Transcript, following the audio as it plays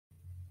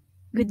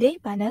Good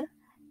day, panel.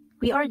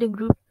 We are the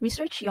group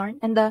Research Yarn,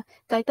 and the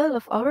title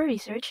of our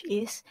research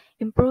is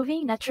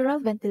Improving Natural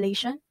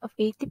Ventilation of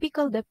a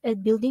Typical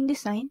DepEd Building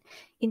Design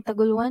in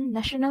Tagoloan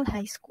National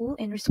High School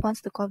in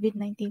Response to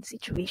COVID-19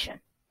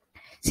 Situation.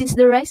 Since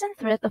the rise and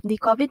threat of the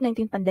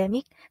COVID-19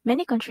 pandemic,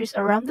 many countries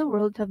around the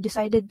world have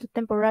decided to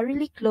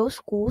temporarily close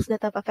schools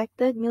that have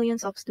affected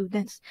millions of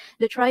students.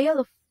 The trial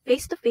of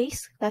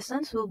face-to-face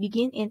lessons will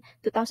begin in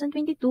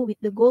 2022 with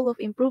the goal of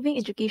improving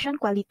education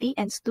quality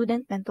and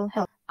student mental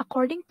health.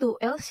 According to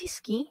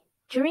LCSKI,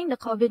 during the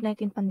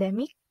COVID-19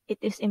 pandemic, it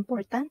is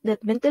important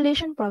that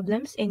ventilation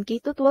problems in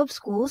K-12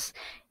 schools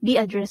be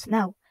addressed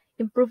now.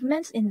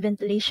 Improvements in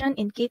ventilation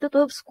in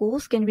K-12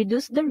 schools can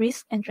reduce the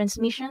risk and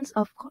transmissions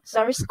of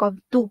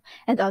SARS-CoV-2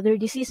 and other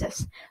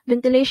diseases.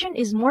 Ventilation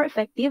is more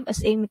effective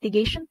as a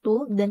mitigation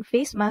tool than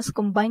face masks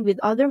combined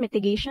with other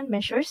mitigation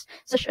measures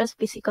such as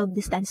physical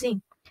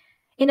distancing.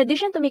 In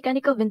addition to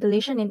mechanical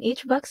ventilation in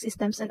HVAC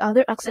systems and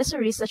other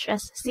accessories such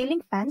as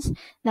ceiling fans,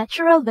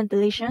 natural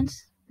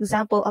ventilations,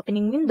 example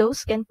opening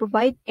windows, can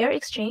provide air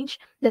exchange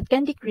that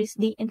can decrease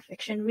the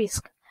infection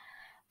risk.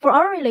 For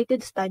our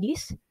related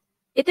studies,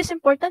 it is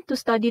important to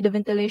study the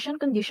ventilation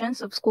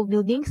conditions of school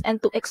buildings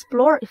and to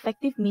explore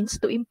effective means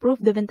to improve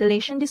the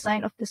ventilation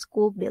design of the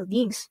school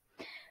buildings.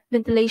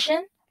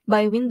 Ventilation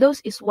by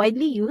windows is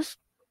widely used.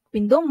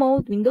 Window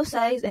mode, window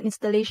size, and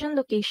installation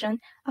location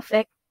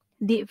affect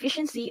the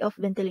efficiency of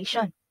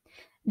ventilation.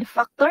 The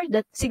factor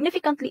that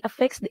significantly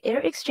affects the air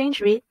exchange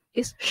rate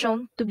is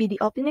shown to be the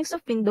openings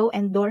of window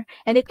and door,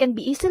 and it can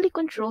be easily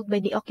controlled by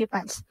the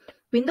occupants.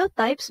 Window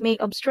types may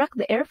obstruct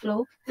the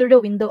airflow through the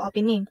window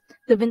opening.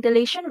 The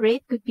ventilation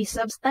rate could be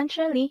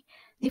substantially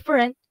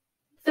different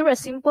through a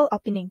simple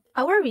opening.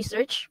 Our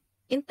research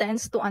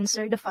intends to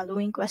answer the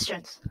following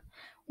questions.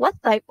 What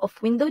type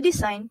of window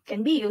design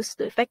can be used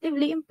to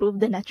effectively improve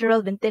the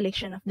natural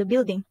ventilation of the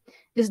building?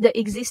 Does the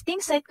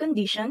existing site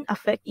condition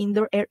affect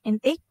indoor air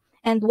intake?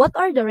 And what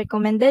are the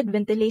recommended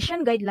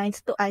ventilation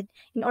guidelines to add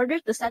in order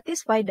to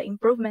satisfy the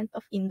improvement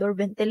of indoor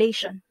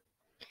ventilation?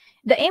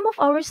 The aim of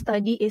our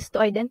study is to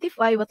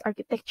identify what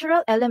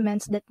architectural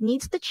elements that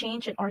needs to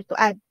change and or to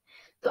add,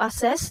 to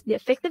assess the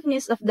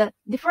effectiveness of the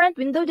different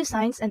window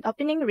designs and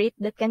opening rate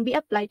that can be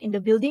applied in the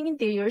building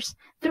interiors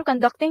through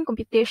conducting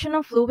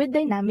computational fluid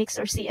dynamics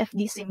or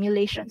CFD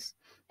simulations.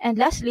 And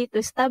lastly, to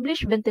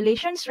establish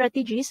ventilation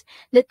strategies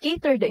that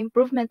cater the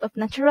improvement of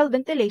natural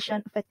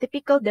ventilation of a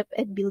typical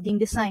DepEd building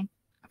design.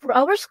 For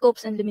our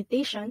scopes and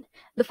limitation,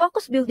 the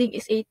focus building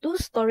is a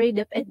two-story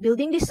DepEd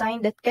building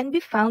design that can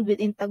be found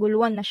within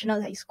Tagoloan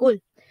National High School.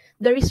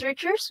 The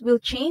researchers will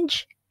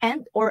change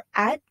and or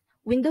add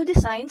window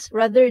designs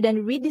rather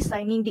than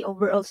redesigning the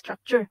overall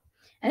structure.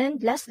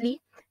 And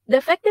lastly, the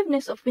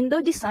effectiveness of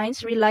window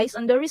designs relies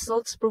on the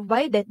results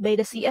provided by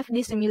the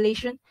CFD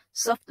simulation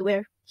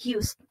software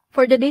used.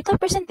 For the data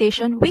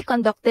presentation, we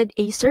conducted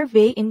a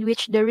survey in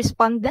which the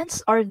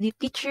respondents are the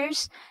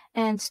teachers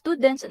and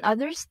students and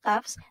other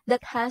staffs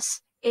that has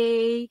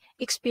a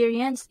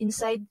experience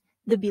inside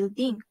the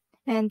building.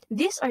 And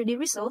these are the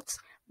results,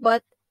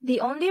 but the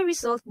only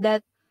result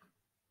that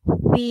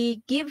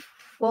we give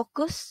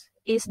focus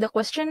is the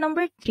question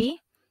number 3,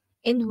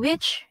 in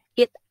which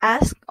it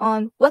asks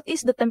on what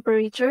is the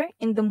temperature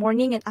in the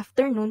morning and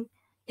afternoon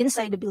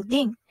inside the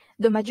building.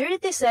 The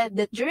majority said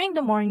that during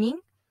the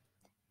morning,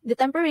 the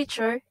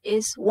temperature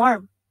is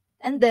warm.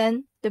 And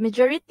then the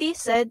majority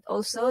said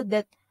also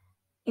that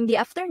in the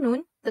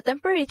afternoon, the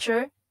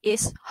temperature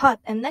is hot,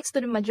 and next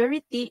to the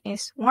majority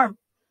is warm.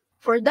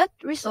 For that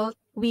result,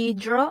 we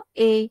draw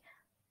a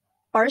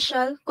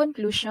partial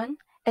conclusion,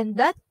 and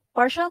that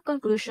partial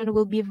conclusion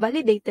will be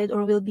validated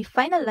or will be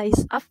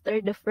finalized after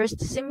the first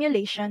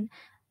simulation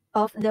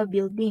of the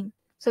building.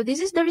 So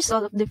this is the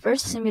result of the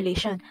first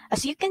simulation.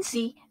 As you can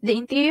see, the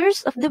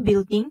interiors of the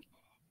building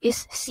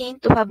is seen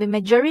to have a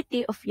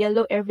majority of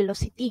yellow air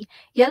velocity.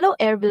 Yellow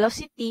air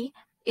velocity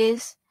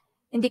is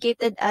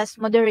indicated as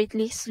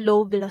moderately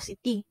slow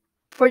velocity.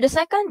 For the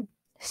second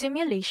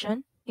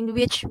simulation, in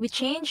which we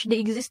change the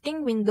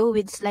existing window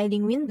with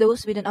sliding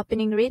windows with an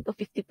opening rate of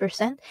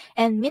 50%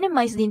 and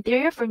minimize the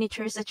interior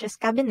furniture such as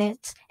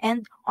cabinets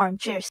and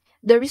armchairs,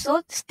 the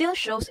result still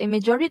shows a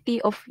majority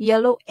of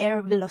yellow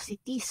air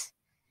velocities.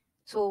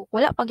 So,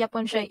 wala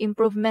pagyapon siya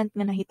improvement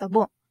nga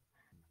nahitabo.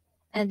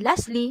 And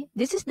lastly,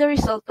 this is the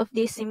result of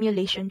this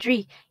simulation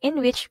 3, in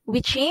which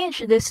we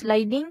change the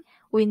sliding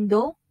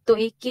window to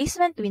a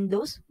casement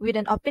windows with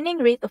an opening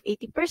rate of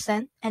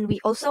 80%, and we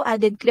also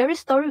added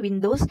clerestory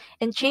windows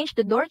and changed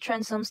the door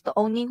transoms to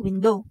owning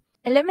window.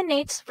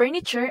 Eliminates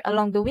furniture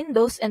along the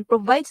windows and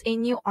provides a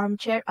new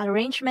armchair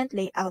arrangement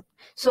layout.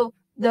 So,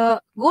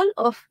 the goal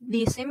of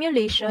the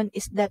simulation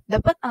is that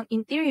dapat ang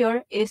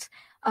interior is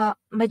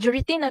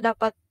majority na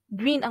dapat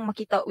green ang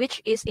makita,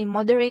 which is a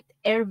moderate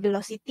air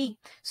velocity.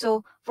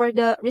 So, for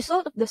the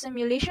result of the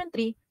simulation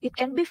 3, it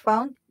can be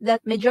found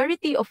that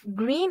majority of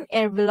green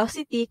air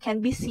velocity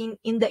can be seen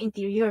in the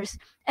interiors.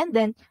 And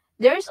then,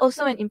 there is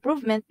also an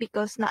improvement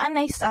because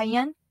naanay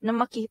sayan na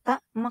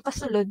makita,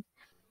 makasulod,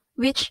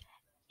 which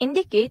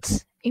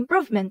indicates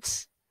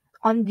improvements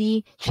on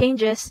the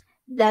changes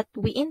that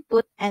we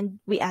input and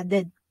we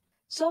added.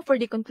 So for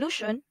the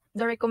conclusion,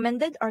 the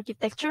recommended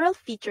architectural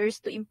features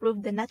to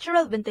improve the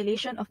natural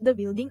ventilation of the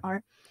building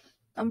are: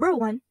 Number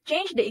 1,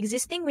 change the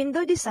existing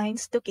window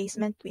designs to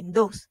casement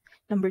windows.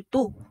 Number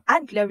 2,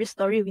 add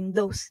clerestory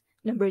windows.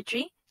 Number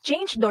 3,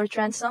 change door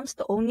transoms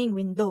to owning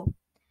window.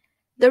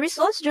 The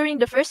results during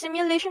the first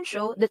simulation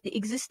show that the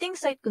existing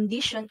site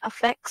condition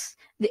affects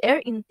the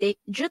air intake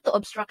due to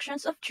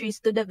obstructions of trees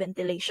to the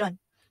ventilation.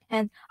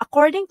 And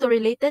according to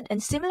related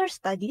and similar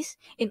studies,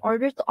 in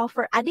order to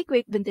offer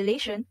adequate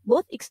ventilation,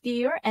 both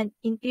exterior and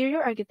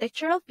interior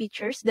architectural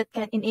features that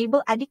can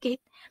enable adequate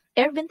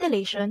air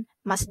ventilation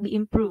must be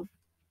improved.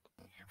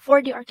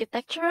 For the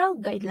architectural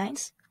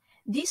guidelines,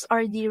 these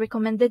are the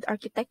recommended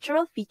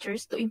architectural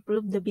features to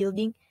improve the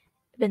building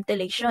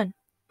ventilation.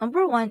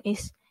 Number 1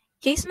 is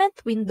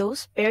casement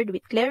windows paired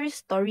with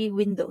clerestory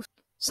windows.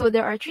 So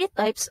there are 3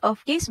 types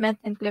of casement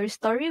and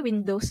clerestory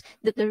windows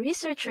that the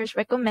researchers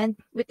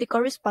recommend with the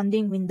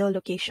corresponding window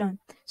location.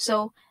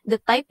 So the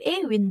type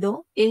A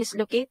window is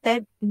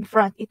located in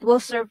front. It will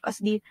serve as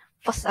the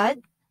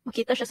facade.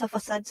 Makita siya sa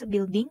facade sa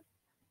building.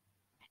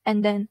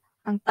 And then,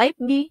 ang type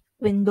B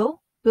window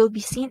will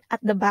be seen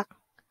at the back.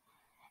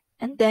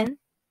 And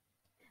then,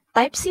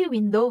 type C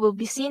window will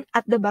be seen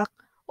at the back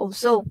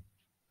also.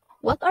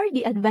 What are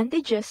the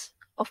advantages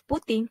of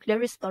putting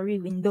clerestory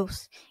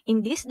windows?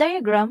 In this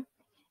diagram,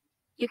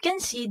 you can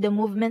see the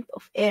movement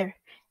of air.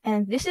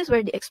 And this is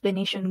where the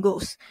explanation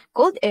goes.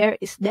 Cold air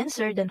is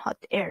denser than hot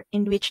air,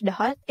 in which the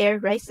hot air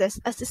rises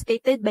as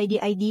stated by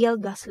the ideal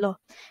gas law.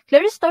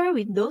 Clerestory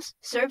windows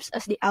serves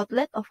as the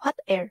outlet of hot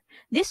air.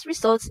 This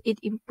results in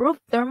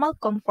improved thermal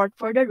comfort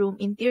for the room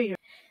interior.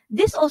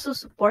 This also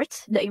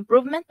supports the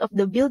improvement of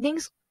the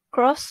building's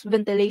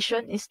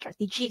cross-ventilation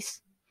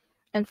strategies.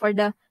 And for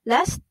the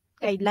last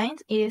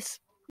guidelines is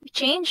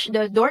change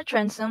the door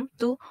transom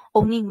to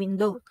owning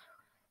window.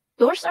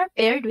 Doors are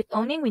paired with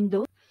owning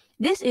windows.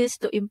 This is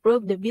to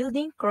improve the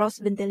building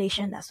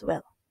cross-ventilation as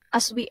well.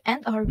 As we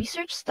end our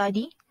research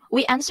study,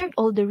 we answered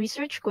all the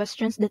research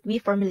questions that we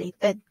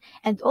formulated,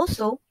 and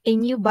also a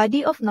new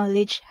body of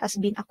knowledge has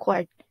been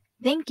acquired.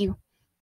 Thank you.